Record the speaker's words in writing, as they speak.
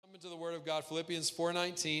To the Word of God, Philippians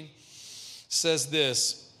 4:19 says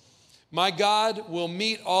this, my God will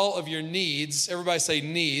meet all of your needs. Everybody say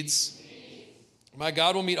needs. My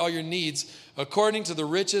God will meet all your needs according to the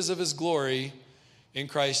riches of his glory in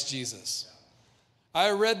Christ Jesus.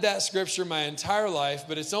 I read that scripture my entire life,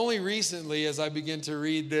 but it's only recently as I begin to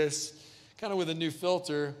read this kind of with a new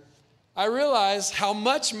filter, I realize how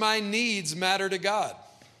much my needs matter to God.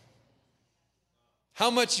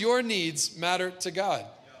 How much your needs matter to God.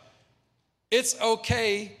 It's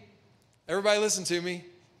okay, everybody listen to me,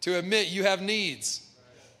 to admit you have needs.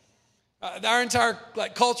 Our entire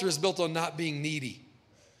culture is built on not being needy.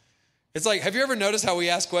 It's like, have you ever noticed how we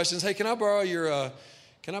ask questions? Hey, can I borrow your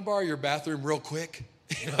bathroom real quick?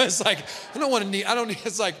 You know, it's like,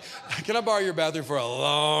 it's like, can I borrow your bathroom for a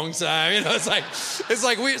long time? You know, it's like,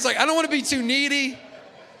 I don't want to be too needy.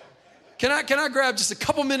 Can I grab just a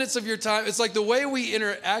couple minutes of your time? It's like the way we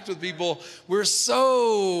interact with people, we're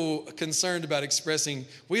so concerned about expressing,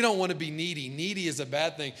 we don't want to be needy. Needy is a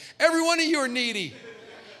bad thing. Every one of you are needy.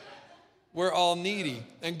 We're all needy,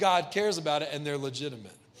 and God cares about it, and they're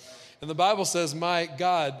legitimate. And the Bible says, my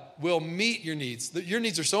God will meet your needs. Your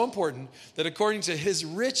needs are so important that according to his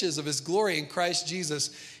riches of his glory in Christ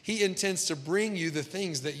Jesus, he intends to bring you the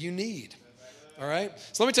things that you need. All right?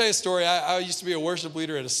 So let me tell you a story. I used to be a worship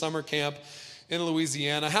leader at a summer camp in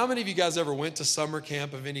Louisiana. How many of you guys ever went to summer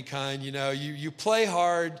camp of any kind? You know, you play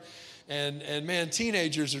hard, and man,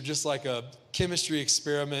 teenagers are just like a chemistry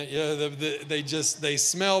experiment. You know, they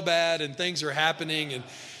smell bad, and things are happening,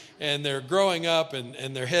 and they're growing up,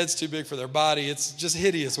 and their head's too big for their body. It's just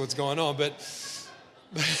hideous what's going on. But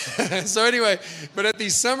so anyway, but at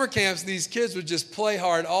these summer camps, these kids would just play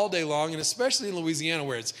hard all day long, and especially in Louisiana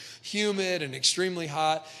where it's humid and extremely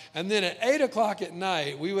hot. And then at 8 o'clock at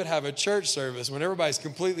night, we would have a church service when everybody's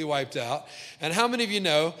completely wiped out. And how many of you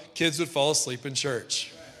know kids would fall asleep in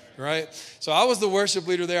church, right? So I was the worship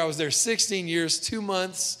leader there. I was there 16 years, 2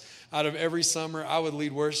 months out of every summer. I would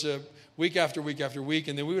lead worship week after week after week,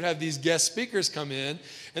 and then we would have these guest speakers come in,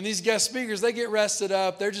 and these guest speakers, they get rested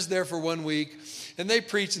up. They're just there for 1 week, and they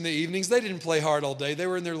preach in the evenings. They didn't play hard all day. They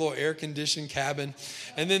were in their little air-conditioned cabin,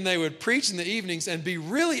 and then they would preach in the evenings and be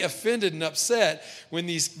really offended and upset when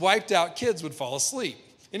these wiped-out kids would fall asleep.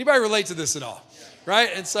 Anybody relate to this at all? Right?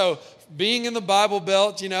 And so being in the Bible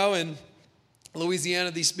Belt, you know, in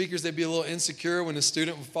Louisiana, these speakers, they'd be a little insecure when a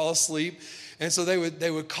student would fall asleep, and so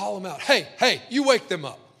they would call them out. Hey, you wake them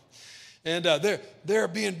up. And they're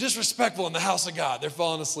being disrespectful in the house of God. They're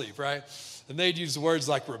falling asleep, right? And they'd use words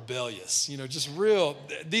like rebellious, you know, just real.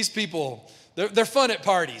 These people, they're fun at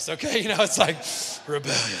parties, okay? You know, it's like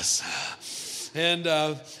rebellious. And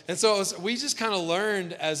so we just kind of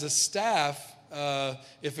learned as a staff,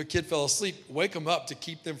 if a kid fell asleep, wake them up to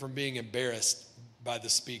keep them from being embarrassed by the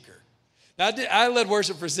speaker. Now, I led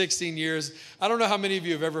worship for 16 years. I don't know how many of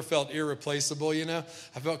you have ever felt irreplaceable, you know.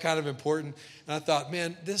 I felt kind of important. And I thought,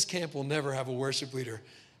 man, this camp will never have a worship leader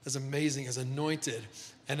as amazing, as anointed,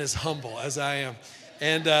 and as humble as I am.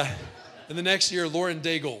 And the next year, Lauren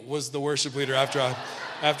Daigle was the worship leader after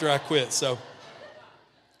I quit. So,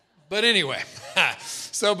 but anyway,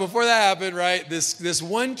 so before that happened, right, this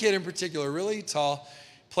one kid in particular, really tall,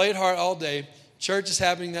 played hard all day. Church is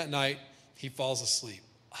happening that night. He falls asleep.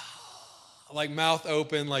 Like mouth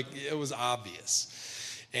open, like it was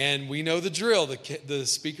obvious. And we know the drill. The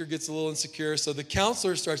speaker gets a little insecure. So the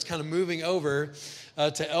counselor starts kind of moving over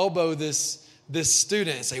to elbow this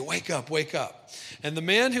student and say, wake up, wake up. And the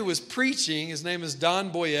man who was preaching, his name is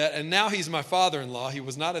Don Boyette, and now he's my father-in-law. He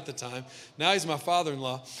was not at the time. Now he's my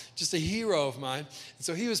father-in-law, just a hero of mine. And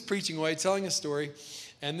so he was preaching away, telling a story.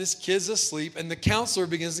 And this kid's asleep, and the counselor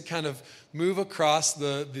begins to kind of move across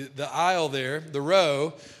the aisle there, the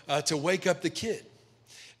row, to wake up the kid.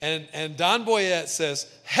 And Don Boyette says,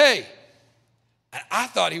 hey, and I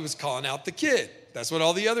thought he was calling out the kid. That's what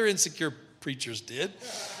all the other insecure preachers did.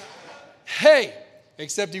 Hey,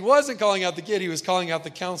 except he wasn't calling out the kid, he was calling out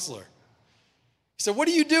the counselor. He said, what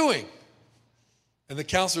are you doing? And the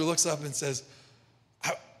counselor looks up and says,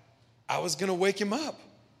 I was going to wake him up.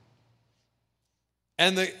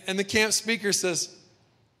 And the camp speaker says,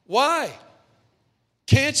 why?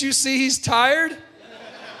 Can't you see he's tired?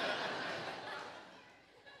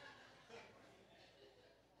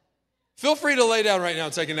 Feel free to lay down right now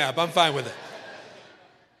and take a nap. I'm fine with it.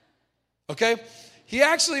 Okay? He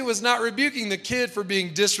actually was not rebuking the kid for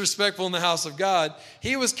being disrespectful in the house of God.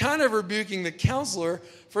 He was kind of rebuking the counselor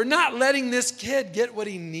for not letting this kid get what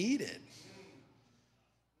he needed.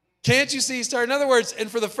 Can't you see he's tired? In other words,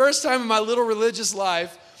 and for the first time in my little religious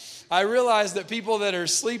life, I realized that people that are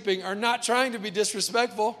sleeping are not trying to be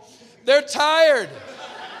disrespectful. They're tired.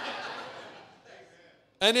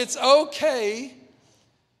 And it's okay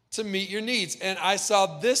to meet your needs. And I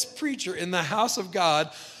saw this preacher in the house of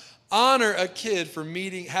God honor a kid for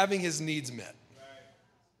having his needs met.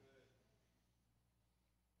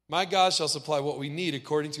 My God shall supply what we need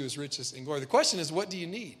according to his riches and glory. The question is, what do you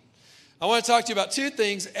need? I want to talk to you about two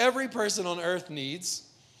things every person on earth needs,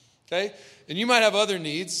 okay? And you might have other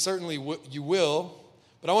needs, certainly you will,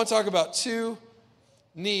 but I want to talk about two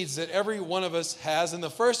needs that every one of us has. And the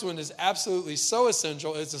first one is absolutely so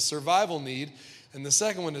essential, it's a survival need. And the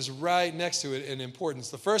second one is right next to it in importance.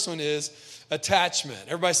 The first one is attachment.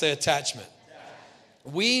 Everybody say attachment.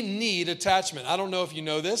 We need attachment. I don't know if you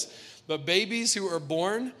know this, but babies who are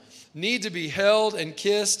born need to be held and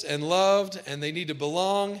kissed and loved, and they need to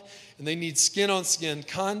belong, and they need skin-on-skin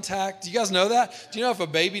contact. Do you guys know that? Do you know if a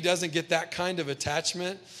baby doesn't get that kind of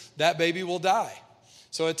attachment, that baby will die?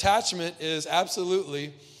 So attachment is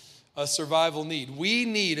absolutely a survival need. We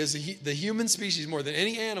need, as the human species, more than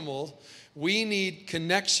any animal, we need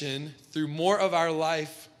connection through more of our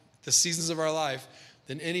life, the seasons of our life,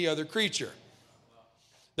 than any other creature.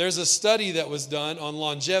 There's a study that was done on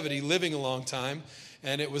longevity, living a long time,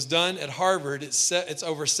 and it was done at Harvard. It's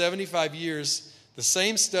over 75 years, the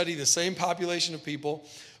same study, the same population of people,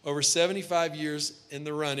 over 75 years in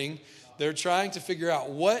the running. They're trying to figure out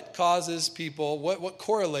what causes people, what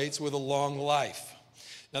correlates with a long life.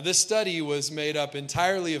 Now, this study was made up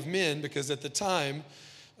entirely of men because at the time,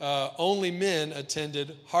 only men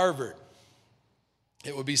attended Harvard.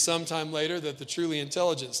 It would be sometime later that the truly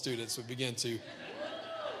intelligent students would begin to.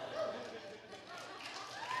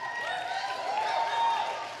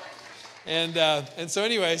 And so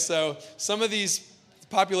anyway, so some of these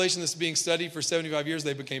population that's being studied for 75 years,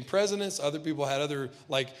 they became presidents. Other people had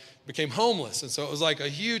became homeless. And so it was like a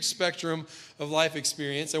huge spectrum of life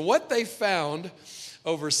experience. And what they found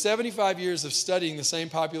over 75 years of studying the same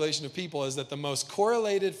population of people is that the most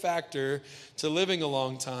correlated factor to living a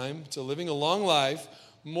long time, to living a long life,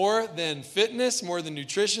 more than fitness, more than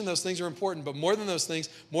nutrition, those things are important, but more than those things,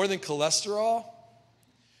 more than cholesterol,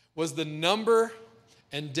 was the number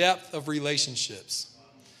and depth of relationships.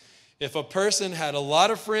 If a person had a lot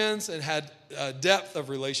of friends and had a depth of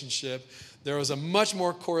relationship, there was a much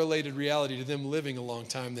more correlated reality to them living a long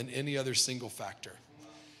time than any other single factor.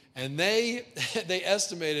 And they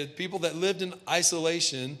estimated people that lived in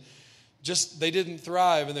isolation, they didn't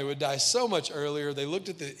thrive and they would die so much earlier. They looked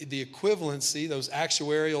at the equivalency, those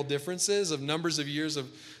actuarial differences of numbers of years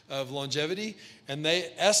of longevity, and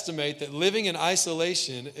they estimate that living in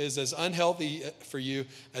isolation is as unhealthy for you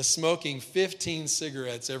as smoking 15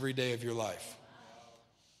 cigarettes every day of your life.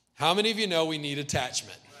 How many of you know we need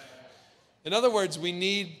attachment? In other words, we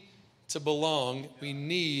need to belong. We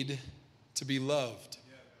need to be loved.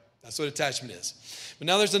 That's what attachment is. But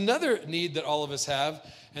now there's another need that all of us have,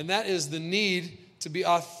 and that is the need to be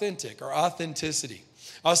authentic or authenticity.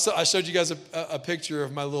 I showed you guys a picture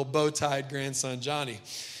of my little bow-tied grandson, Johnny.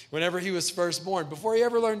 Whenever he was first born, before he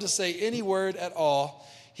ever learned to say any word at all,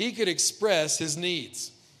 he could express his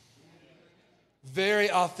needs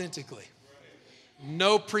very authentically.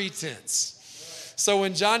 No pretense. So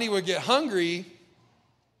when Johnny would get hungry,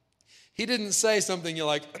 he didn't say something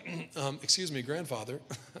like, excuse me, grandfather,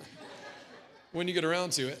 when you get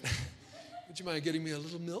around to it, would you mind getting me a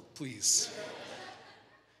little milk, please?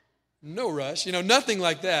 No rush, nothing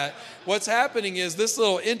like that. What's happening is this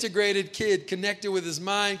little integrated kid connected with his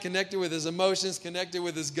mind, connected with his emotions, connected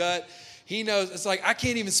with his gut. He knows, it's like, I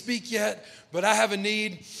can't even speak yet, but I have a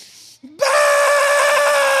need. Bah!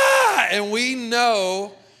 And we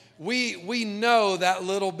know that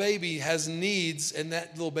little baby has needs, and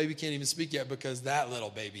that little baby can't even speak yet because that little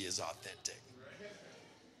baby is authentic.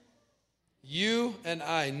 You and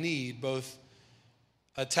I need both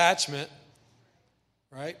attachment,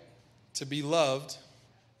 right, to be loved,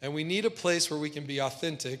 and we need a place where we can be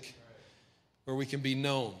authentic, where we can be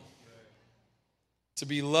known. To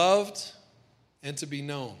be loved and to be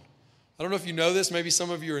known. I don't know if you know this. Maybe some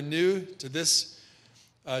of you are new to this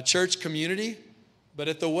church community, but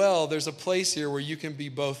at the Well, there's a place here where you can be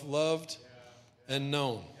both loved and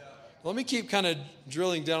known. Let me keep kind of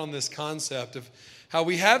drilling down on this concept of how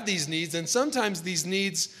we have these needs, and sometimes these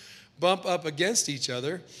needs bump up against each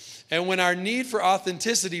other. And when our need for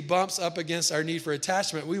authenticity bumps up against our need for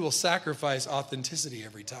attachment, we will sacrifice authenticity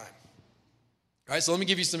every time. All right, so let me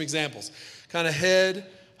give you some examples. Kind of head,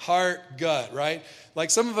 heart, gut, right? Like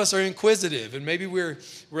some of us are inquisitive, and maybe we're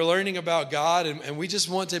learning about God, and we just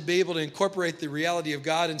want to be able to incorporate the reality of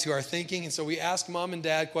God into our thinking. And so we ask mom and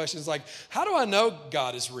dad questions like, how do I know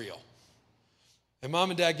God is real? And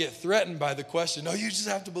mom and dad get threatened by the question, no, you just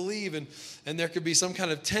have to believe. And there could be some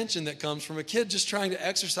kind of tension that comes from a kid just trying to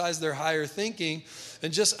exercise their higher thinking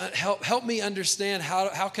and just help me understand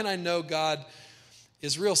how can I know God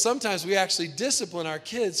is real. Sometimes we actually discipline our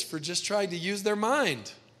kids for just trying to use their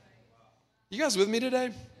mind. You guys with me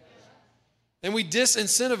today? And we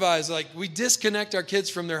disincentivize, like we disconnect our kids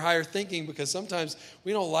from their higher thinking because sometimes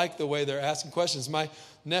we don't like the way they're asking questions. My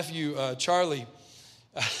nephew, Charlie,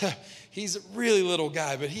 he's a really little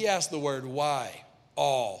guy, but he asks the word why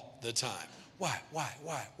all the time. Why?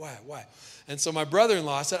 And so my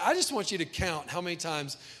brother-in-law said, I just want you to count how many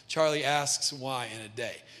times Charlie asks why in a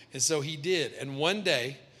day. And so he did. And one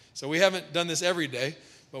day, so we haven't done this every day,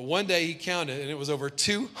 but one day he counted, and it was over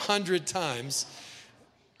 200 times.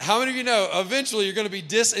 How many of you know eventually you're going to be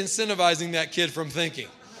disincentivizing that kid from thinking?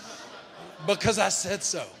 Because I said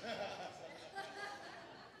so.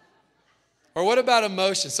 Or what about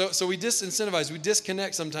emotions? So we disincentivize, we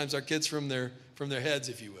disconnect sometimes our kids from their heads,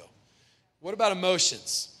 if you will. What about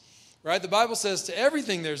emotions? Right? The Bible says to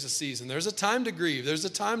everything there's a season. There's a time to grieve. There's a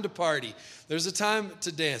time to party. There's a time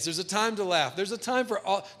to dance. There's a time to laugh. There's a time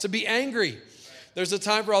to be angry. There's a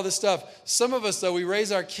time for all this stuff. Some of us, though, we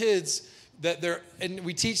raise our kids and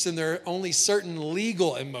we teach them there are only certain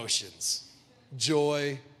legal emotions.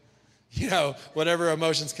 Joy, whatever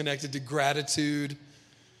emotions connected to gratitude,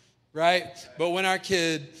 right? But when our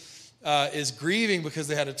kid is grieving because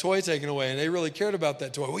they had a toy taken away and they really cared about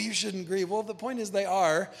that toy, well, you shouldn't grieve. Well, the point is they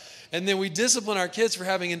are. And then we discipline our kids for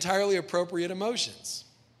having entirely appropriate emotions.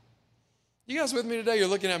 You guys with me today? You're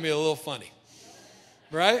looking at me a little funny,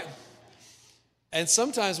 right? And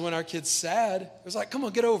sometimes when our kid's sad, it's like, come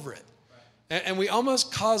on, get over it. And we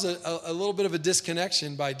almost cause a little bit of a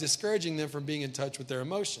disconnection by discouraging them from being in touch with their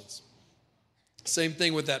emotions. Same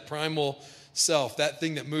thing with that primal self, that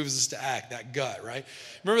thing that moves us to act, that gut, right?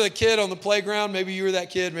 Remember the kid on the playground? Maybe you were that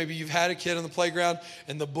kid. Maybe you've had a kid on the playground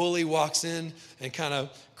and the bully walks in and kind of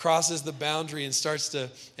crosses the boundary and starts to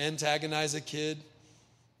antagonize a kid.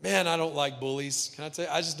 Man, I don't like bullies. Can I tell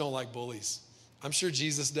you? I just don't like bullies. I'm sure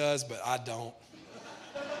Jesus does, but I don't.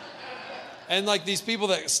 And like these people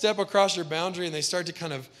that step across your boundary and they start to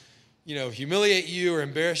kind of, humiliate you or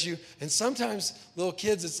embarrass you. And sometimes little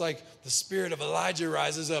kids, it's like the spirit of Elijah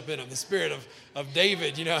rises up in them, the spirit of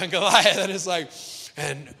David, and Goliath. And it's like,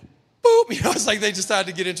 and boop, it's like they decide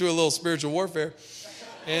to get into a little spiritual warfare.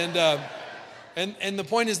 And the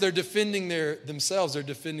point is they're defending themselves, they're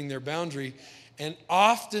defending their boundary. And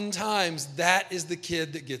oftentimes that is the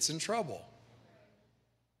kid that gets in trouble.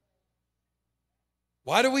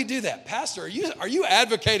 Why do we do that? Pastor, are you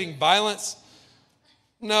advocating violence?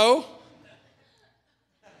 No.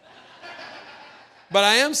 But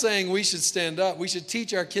I am saying we should stand up. We should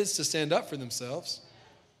teach our kids to stand up for themselves.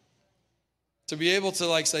 To be able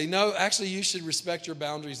to say, no, actually you should respect your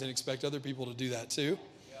boundaries and expect other people to do that too.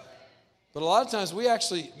 But a lot of times we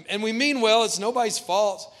mean well, it's nobody's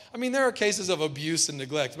fault. I mean, there are cases of abuse and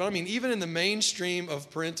neglect. But I mean, even in the mainstream of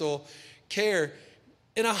parental care,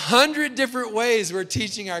 in 100 different ways, we're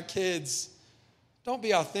teaching our kids, don't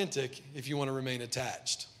be authentic if you want to remain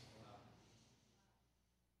attached.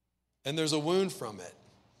 And there's a wound from it.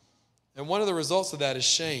 And one of the results of that is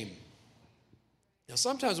shame. Now,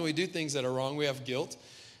 sometimes when we do things that are wrong, we have guilt.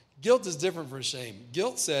 Guilt is different from shame.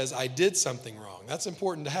 Guilt says, I did something wrong. That's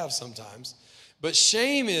important to have sometimes. But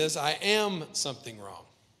shame is, I am something wrong.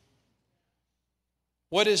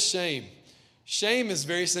 What is shame? Shame is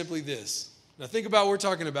very simply this. Now think about what we're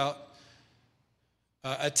talking about.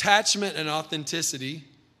 Attachment and authenticity,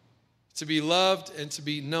 to be loved and to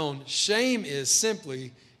be known. Shame is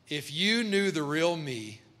simply, if you knew the real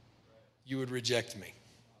me, you would reject me.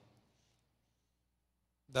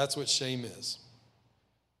 That's what shame is.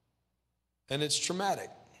 And it's traumatic.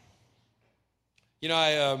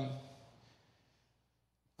 I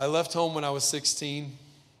left home when I was 16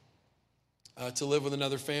 to live with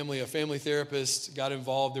another family. A family therapist got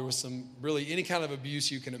involved. There was any kind of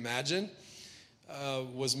abuse you can imagine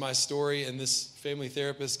was my story. And this family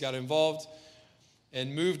therapist got involved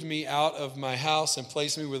and moved me out of my house and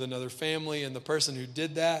placed me with another family. And the person who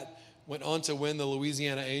did that went on to win the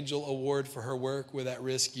Louisiana Angel Award for her work with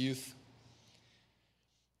at-risk youth.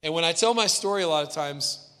 And when I tell my story a lot of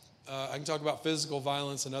times, I can talk about physical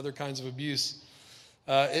violence and other kinds of abuse.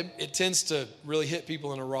 It tends to really hit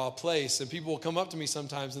people in a raw place. And people will come up to me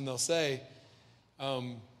sometimes and they'll say,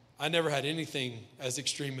 I never had anything as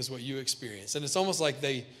extreme as what you experienced. And it's almost like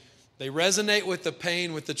they resonate with the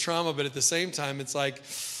pain, with the trauma, but at the same time, it's like,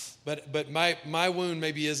 but my wound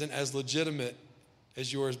maybe isn't as legitimate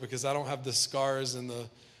as yours because I don't have the scars and the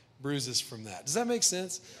bruises from that. Does that make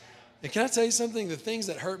sense? And can I tell you something? The things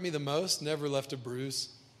that hurt me the most never left a bruise.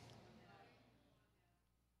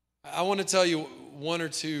 I want to tell you one or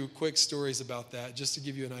two quick stories about that, just to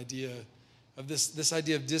give you an idea of this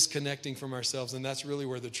idea of disconnecting from ourselves, and that's really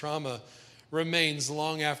where the trauma remains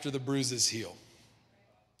long after the bruises heal.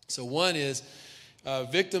 So one is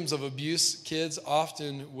victims of abuse kids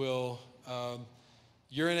often will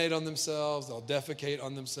urinate on themselves, they'll defecate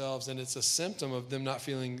on themselves, and it's a symptom of them not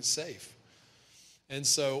feeling safe. And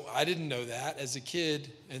so I didn't know that as a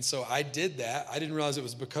kid, and so I did that. I didn't realize it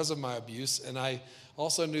was because of my abuse, and I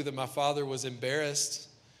also knew that my father was embarrassed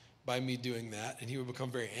by me doing that, and he would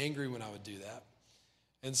become very angry when I would do that.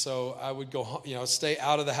 And so I would go home, stay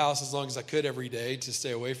out of the house as long as I could every day to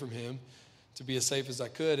stay away from him, to be as safe as I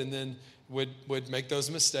could, and then would make those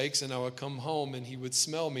mistakes, and I would come home, and he would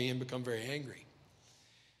smell me and become very angry.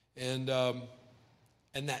 And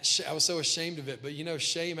that I was so ashamed of it, but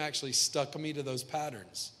shame actually stuck me to those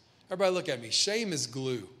patterns. Everybody look at me. Shame is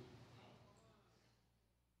glue.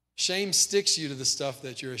 Shame sticks you to the stuff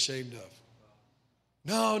that you're ashamed of.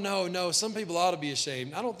 No. Some people ought to be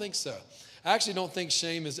ashamed. I don't think so. I actually don't think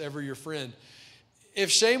shame is ever your friend.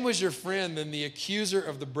 If shame was your friend, then the accuser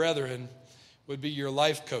of the brethren would be your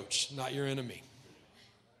life coach, not your enemy.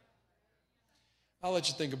 I'll let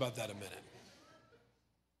you think about that a minute.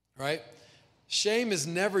 Right? Shame is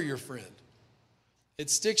never your friend. It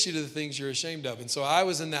sticks you to the things you're ashamed of. And so I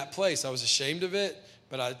was in that place. I was ashamed of it,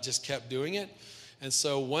 but I just kept doing it. And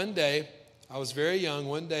so one day, I was very young.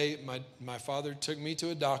 One day, my father took me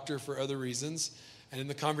to a doctor for other reasons. And in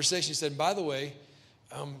the conversation, he said, by the way,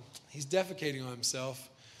 he's defecating on himself.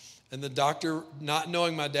 And the doctor, not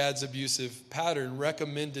knowing my dad's abusive pattern,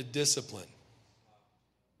 recommended discipline.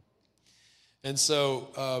 And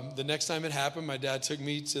so the next time it happened, my dad took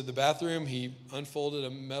me to the bathroom. He unfolded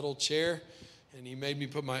a metal chair, and he made me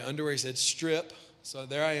put my underwear. He said, strip. So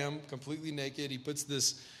there I am, completely naked. He puts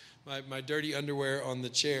my dirty underwear on the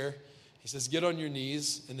chair. He says, get on your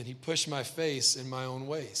knees. And then he pushed my face in my own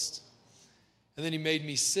waist. And then he made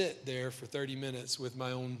me sit there for 30 minutes with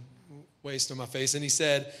my own waist on my face. And he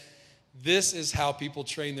said, this is how people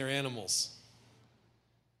train their animals,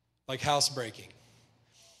 like housebreaking.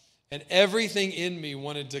 And everything in me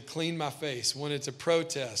wanted to clean my face, wanted to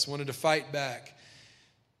protest, wanted to fight back.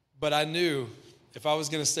 But I knew if I was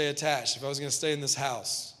going to stay attached, if I was going to stay in this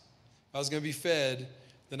house, if I was going to be fed,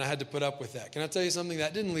 then I had to put up with that. Can I tell you something?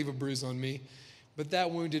 That didn't leave a bruise on me, but that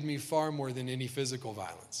wounded me far more than any physical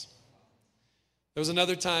violence. There was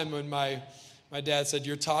another time when my dad said,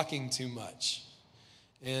 you're talking too much.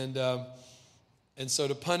 And so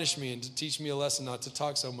to punish me and to teach me a lesson not to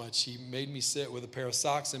talk so much, he made me sit with a pair of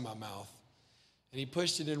socks in my mouth. And he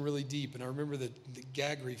pushed it in really deep. And I remember the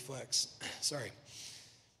gag reflex,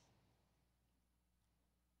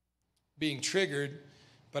 being triggered,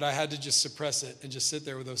 but I had to just suppress it and just sit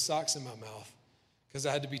there with those socks in my mouth because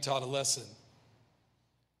I had to be taught a lesson.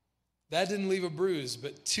 That didn't leave a bruise,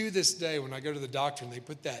 but to this day, when I go to the doctor and they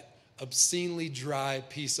put that obscenely dry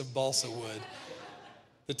piece of balsa wood,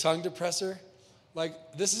 the tongue depressor, like,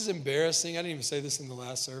 this is embarrassing. I didn't even say this in the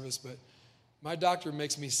last service, but my doctor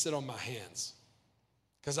makes me sit on my hands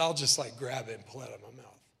because I'll just grab it and pull it out of my mouth.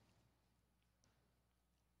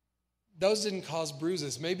 Those didn't cause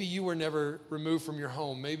bruises. Maybe you were never removed from your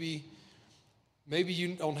home. Maybe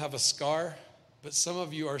you don't have a scar, but some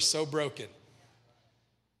of you are so broken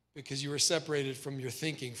because you were separated from your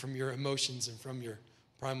thinking, from your emotions, and from your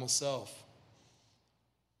primal self.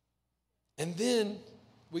 And then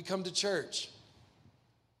we come to church.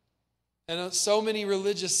 And so many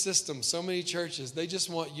religious systems, so many churches, they just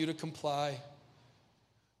want you to comply.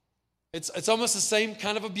 It's almost the same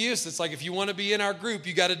kind of abuse. It's like, if you want to be in our group,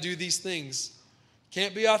 you got to do these things.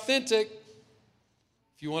 Can't be authentic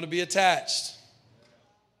if you want to be attached.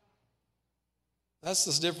 That's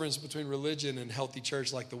the difference between religion and healthy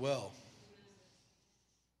church like the Well.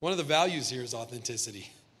 One of the values here is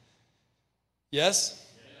authenticity. Yes?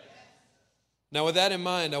 Now, with that in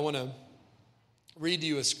mind, I want to read to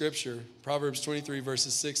you a scripture, Proverbs 23,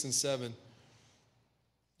 verses 6 and 7.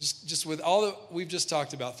 Just with all that we've just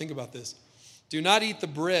talked about, think about this. Do not eat the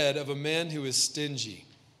bread of a man who is stingy.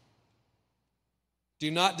 Do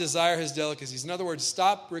not desire his delicacies. In other words,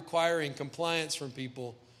 stop requiring compliance from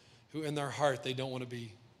people who in their heart they don't want to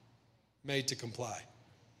be made to comply.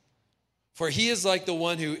 For he is like the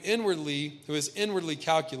one who is inwardly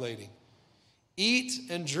calculating. Eat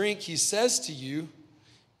and drink, he says to you,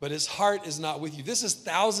 but his heart is not with you. This is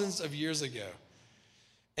thousands of years ago.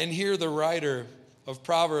 And here the writer of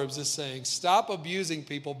Proverbs is saying, stop abusing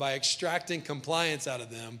people by extracting compliance out of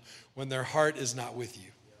them when their heart is not with you.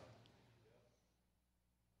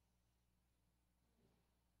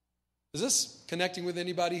 Is this connecting with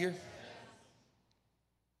anybody here?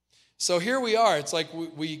 So here we are. It's like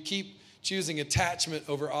we keep choosing attachment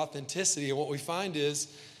over authenticity. And what we find is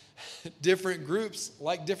different groups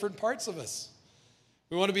like different parts of us.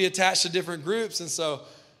 We want to be attached to different groups. And so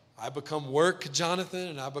I become work Jonathan,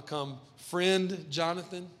 and I become friend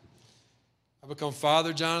Jonathan. I become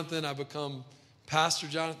father Jonathan. I become pastor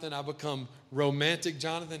Jonathan. I become romantic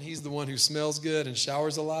Jonathan. He's the one who smells good and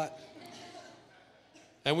showers a lot.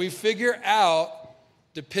 And we figure out,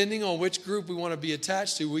 depending on which group we want to be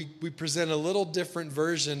attached to, we present a little different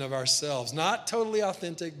version of ourselves. Not totally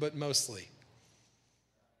authentic, but mostly.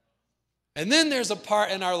 And then there's a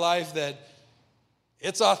part in our life that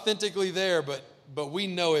it's authentically there, but we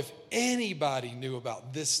know if anybody knew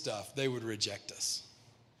about this stuff, they would reject us.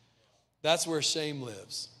 That's where shame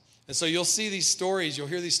lives. And so you'll see these stories, you'll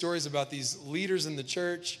hear these stories about these leaders in the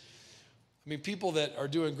church. I mean, people that are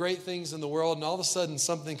doing great things in the world, and all of a sudden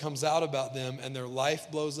something comes out about them, and their life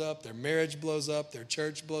blows up, their marriage blows up, their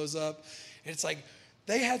church blows up. And it's like,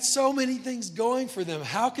 they had so many things going for them.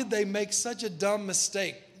 How could they make such a dumb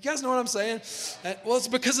mistake? You guys know what I'm saying? Well, it's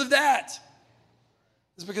because of that.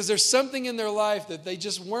 It's because there's something in their life that they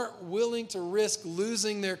just weren't willing to risk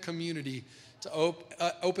losing their community to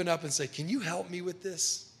open up and say, can you help me with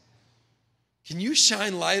this? Can you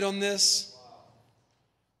shine light on this?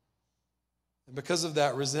 And because of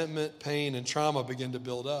that, resentment, pain, and trauma begin to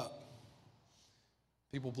build up.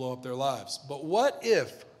 People blow up their lives. But what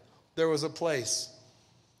if there was a place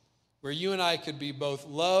where you and I could be both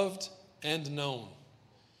loved and known?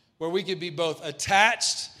 Where we could be both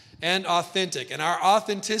attached and authentic, and our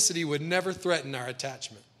authenticity would never threaten our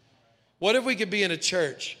attachment. What if we could be in a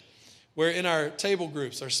church where in our table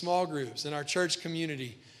groups, our small groups, in our church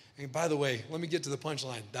community, and by the way, let me get to the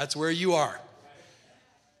punchline. That's where you are.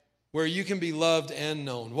 Where you can be loved and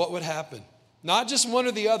known. What would happen? Not just one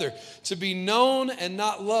or the other. To be known and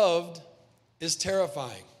not loved is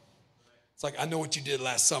terrifying. It's like, I know what you did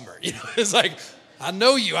last summer. It's like, I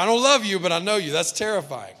know you. I don't love you, but I know you. That's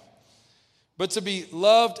terrifying. But to be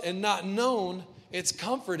loved and not known, it's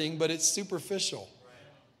comforting, but it's superficial.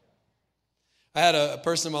 I had a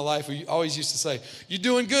person in my life who always used to say, "You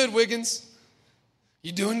doing good, Wiggins?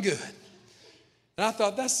 You doing good?" And I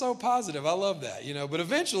thought, that's so positive. I love that, But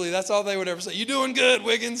eventually, that's all they would ever say. "You doing good,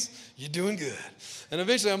 Wiggins? You doing good?" And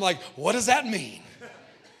eventually, I'm like, what does that mean?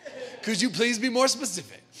 Could you please be more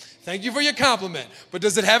specific? Thank you for your compliment, but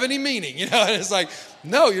does it have any meaning? And it's like,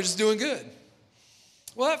 no, you're just doing good.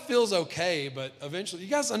 Well, that feels okay, but eventually, you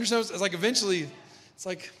guys understand? It's like eventually, it's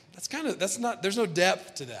like, there's no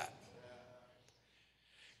depth to that.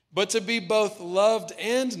 But to be both loved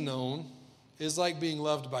and known is like being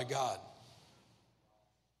loved by God.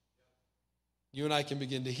 You and I can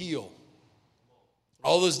begin to heal.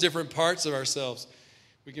 All those different parts of ourselves,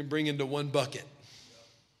 we can bring into one bucket.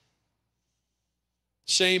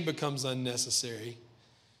 Shame becomes unnecessary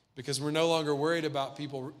because we're no longer worried about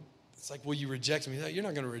people. It's like, will you reject me? No, you're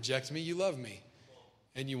not going to reject me. You love me,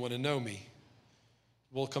 and you want to know me.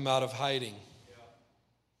 We'll come out of hiding.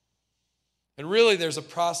 And really, there's a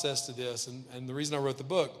process to this, and the reason I wrote the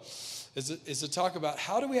book is to talk about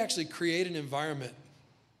how do we actually create an environment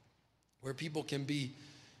where people can be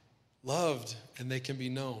loved and they can be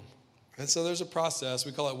known. And so there's a process.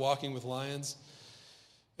 We call it walking with lions.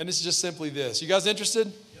 And it's just simply this. You guys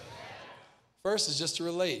interested? First is just to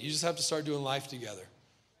relate. You just have to start doing life together.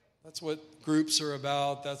 That's what groups are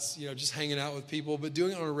about. That's, just hanging out with people. But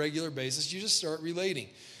doing it on a regular basis, you just start relating.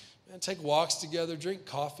 And take walks together, drink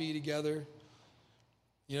coffee together.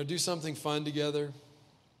 Do something fun together.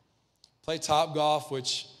 Play top golf,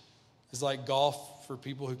 which is like golf for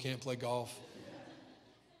people who can't play golf.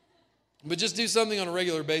 But just do something on a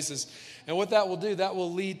regular basis. And what that will do, that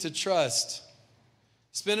will lead to trust.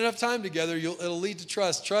 Spend enough time together, it'll lead to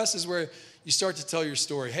trust. Trust is where you start to tell your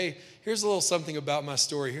story. Hey, here's a little something about my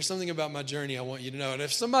story. Here's something about my journey I want you to know. And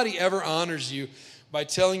if somebody ever honors you by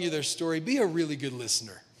telling you their story, be a really good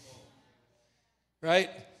listener. Right?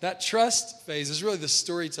 That trust phase is really the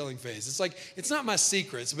storytelling phase. It's like, it's not my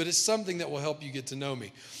secrets, but it's something that will help you get to know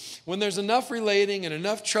me. When there's enough relating and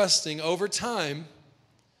enough trusting over time,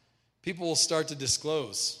 people will start to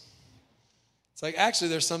disclose. It's like, actually,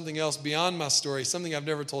 there's something else beyond my story, something I've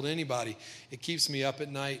never told anybody. It keeps me up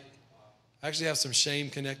at night. I actually have some shame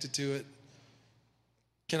connected to it.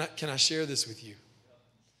 Can I share this with you?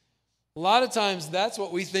 A lot of times, that's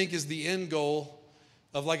what we think is the end goal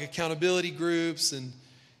of like accountability groups, and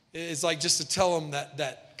it's like just to tell them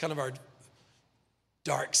that kind of our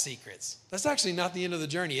dark secrets. That's actually not the end of the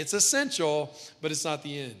journey. It's essential, but it's not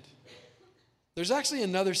the end. There's actually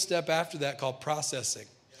another step after that called processing.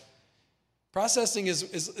 Processing is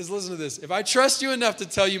listen to this. If I trust you enough to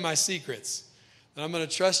tell you my secrets, then I'm going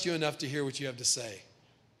to trust you enough to hear what you have to say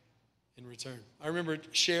in return. I remember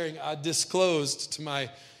I disclosed to my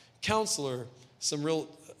counselor some real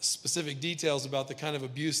specific details about the kind of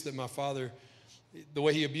abuse that my father, the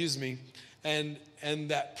way he abused me. And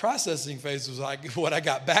that processing phase was like what I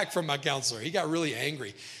got back from my counselor. He got really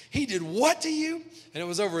angry. He did what to you? And it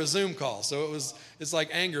was over a Zoom call. So it's like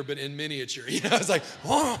anger, but in miniature. You know, it's like,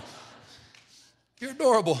 oh, you're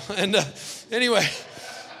adorable. And anyway,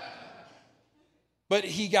 but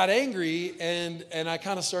he got angry, and I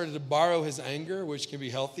kind of started to borrow his anger, which can be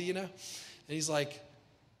healthy, you know. And he's like,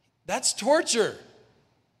 that's torture.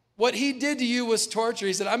 What he did to you was torture.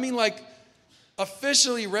 He said, I mean, like,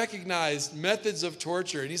 officially recognized methods of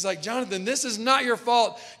torture. And he's like, Jonathan, this is not your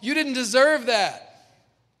fault. You didn't deserve that.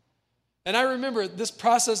 And I remember this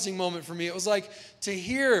processing moment for me. It was like to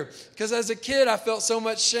hear, because as a kid, I felt so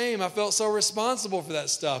much shame. I felt so responsible for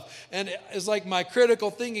that stuff. And it's like my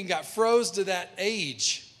critical thinking got froze to that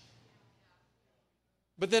age.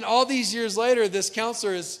 But then all these years later, this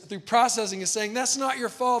counselor is, through processing, is saying, that's not your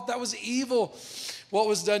fault. That was evil, what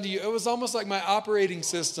was done to you. It was almost like my operating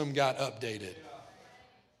system got updated.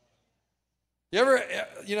 You ever,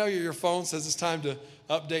 your phone says it's time to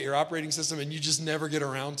update your operating system and you just never get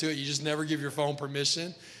around to it. You just never give your phone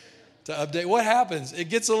permission to update. What happens? It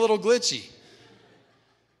gets a little glitchy.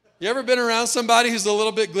 You ever been around somebody who's a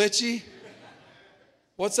little bit glitchy?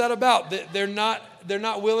 What's that about? They're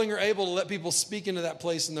not willing or able to let people speak into that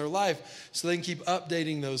place in their life so they can keep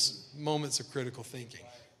updating those moments of critical thinking.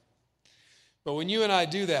 But when you and I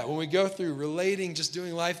do that, when we go through relating, just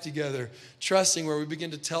doing life together, trusting, where we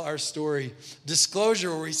begin to tell our story,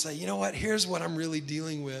 disclosure, where we say, you know what, here's what I'm really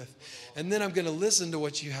dealing with. And then I'm going to listen to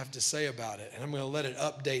what you have to say about it, and I'm going to let it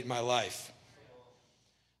update my life.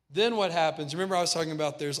 Then what happens? Remember I was talking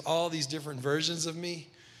about there's all these different versions of me?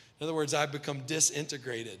 In other words, I've become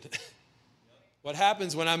disintegrated. What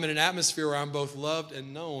happens when I'm in an atmosphere where I'm both loved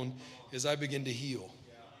and known is I begin to heal.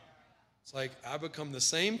 It's like I become the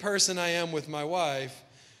same person I am with my wife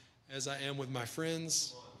as I am with my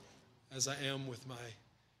friends, as I am with my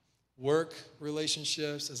work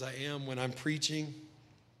relationships, as I am when I'm preaching.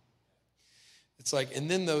 It's like, and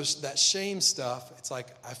then that shame stuff, it's like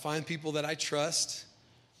I find people that I trust.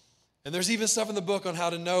 And there's even stuff in the book on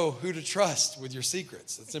how to know who to trust with your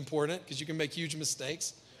secrets. It's important because you can make huge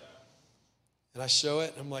mistakes. And I show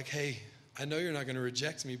it, and I'm like, hey, I know you're not going to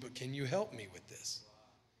reject me, but can you help me with this?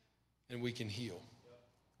 And we can heal.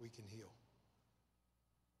 We can heal.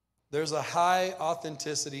 There's a high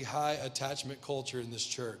authenticity, high attachment culture in this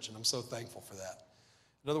church, and I'm so thankful for that.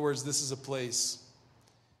 In other words, this is a place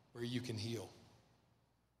where you can heal.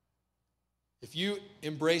 If you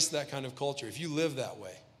embrace that kind of culture, if you live that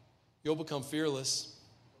way, you'll become fearless,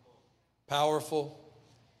 powerful,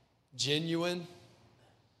 genuine,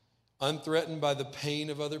 unthreatened by the pain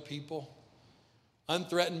of other people,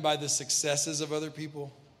 unthreatened by the successes of other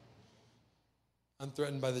people,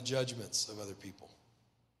 unthreatened by the judgments of other people.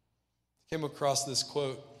 I came across this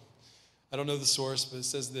quote. I don't know the source, but it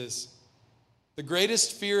says this: the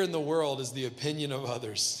greatest fear in the world is the opinion of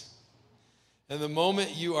others. And the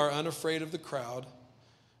moment you are unafraid of the crowd,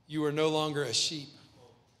 you are no longer a sheep.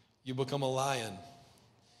 You become a lion.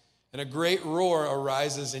 And a great roar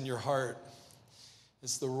arises in your heart.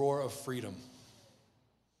 It's the roar of freedom.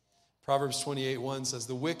 Proverbs 28:1 says,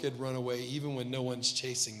 the wicked run away even when no one's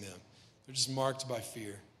chasing them. They're just marked by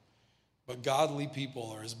fear. But godly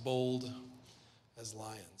people are as bold as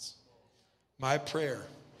lions. My prayer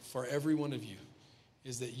for every one of you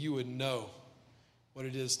is that you would know what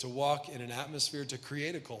it is to walk in an atmosphere, to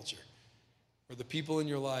create a culture where the people in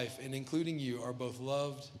your life, and including you, are both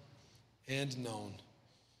loved and known,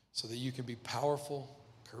 so that you can be powerful,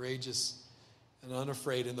 courageous, and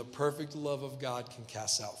unafraid, and the perfect love of God can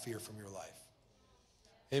cast out fear from your life.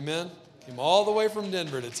 Amen? Came all the way from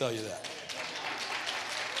Denver to tell you that.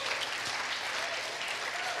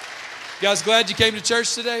 You guys glad you came to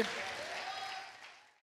church today?